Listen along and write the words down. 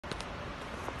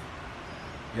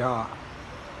Yeah,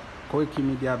 Koiki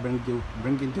Media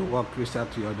bringing the work closer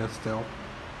to your doorstep.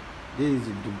 This is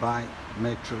the Dubai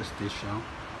Metro Station.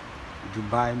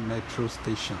 Dubai Metro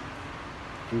Station.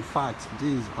 In fact,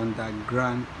 this is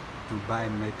underground Dubai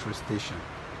Metro Station.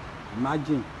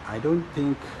 Imagine, I don't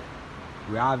think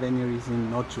we have any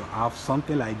reason not to have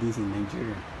something like this in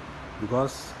Nigeria,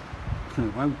 because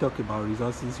when we talk about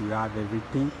resources, we have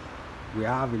everything. We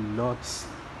have a lot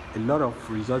of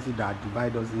resources that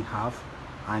Dubai doesn't have,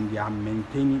 and they are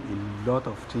maintaining a lot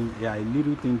of things. There are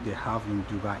little things they have in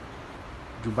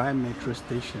Dubai Metro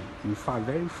Station. In fact,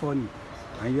 very funny.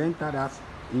 When you enter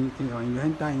when you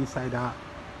enter inside that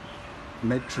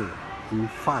metro, in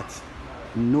fact,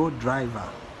 no driver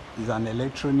is an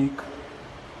electronic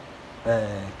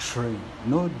train.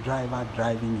 No driver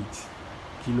driving it.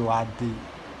 Kilo a day.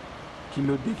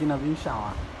 Kilo de kí náà fi ń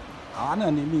ṣàwà. Àwa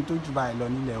náà ní ilé tó jù báyìí lọ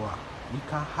nílẹ̀ wa. We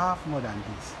can have more than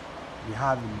this. We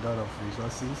have a lot of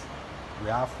resources. We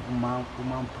have human.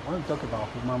 When we talk about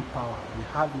human power, we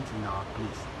have it in our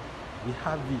place. We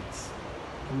have it.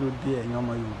 Kí ló dé ẹ̀yin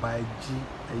ọmọ Yorùbá ẹ jí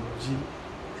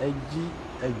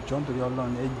ẹjọ́ nítorí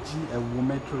Ọlọ́run ẹ jí ẹ wo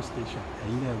metro station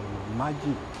ẹ̀yin ẹ wò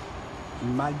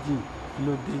imagine kí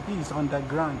ló dé, this is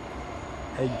underground.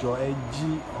 Ẹjọ́ ẹ jí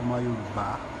ọmọ Yorùbá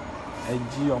ẹ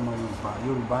jí ọmọ Yorùbá.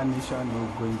 Yorùbá nation no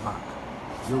going back.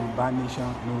 Yorùbá nation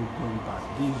no going back.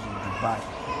 This is Dubai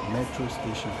Metro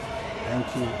Station. Thank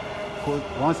you.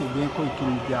 Once again, Koiki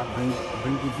Media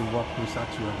bringing the work closer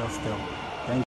to your doorstep.